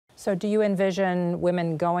So do you envision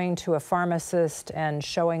women going to a pharmacist and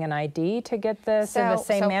showing an ID to get this in the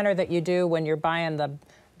same manner that you do when you're buying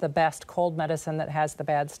the best cold medicine that has the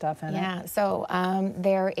bad stuff in it? Yeah, so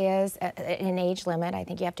there is an age limit. I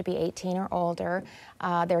think you have to be 18 or older.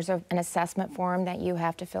 There's an assessment form that you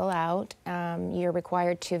have to fill out. You're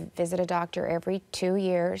required to visit a doctor every 2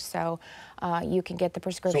 years, so you can get the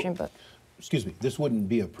prescription. So, excuse me, this wouldn't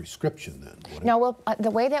be a prescription then, would it? No, well, the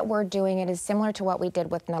way that we're doing it is similar to what we did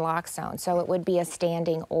with naloxone. So it would be a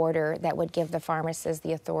standing order that would give the pharmacist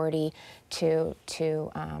the authority to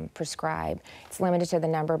prescribe. It's limited to the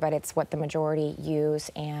number, but it's what the majority use.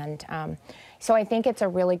 And so I think it's a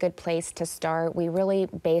really good place to start. We really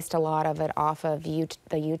based a lot of it off of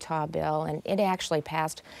the Utah bill, and it actually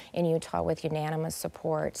passed in Utah with unanimous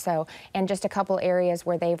support. So, and just a couple areas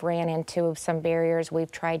where they've ran into some barriers,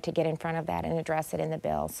 we've tried to get in front of that and address it in the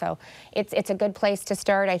bill. So it's a good place to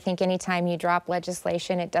start. I think anytime you drop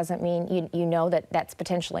legislation, it doesn't mean you know that that's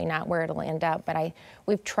potentially not where it'll end up, but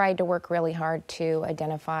we've tried to work really hard to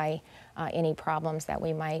identify any problems that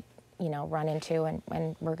we might run into,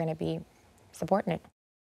 and we're going to be supporting it.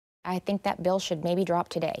 I think that bill should maybe drop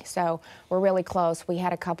today. So we're really close. We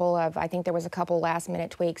had I think there was a couple last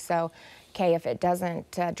minute tweaks. So, okay, if it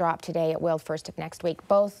doesn't drop today, it will first of next week.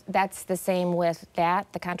 That's the same with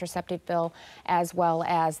the contraceptive bill, as well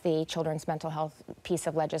as the children's mental health piece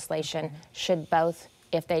of legislation. Should both,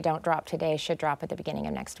 if they don't drop today, should drop at the beginning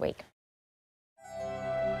of next week.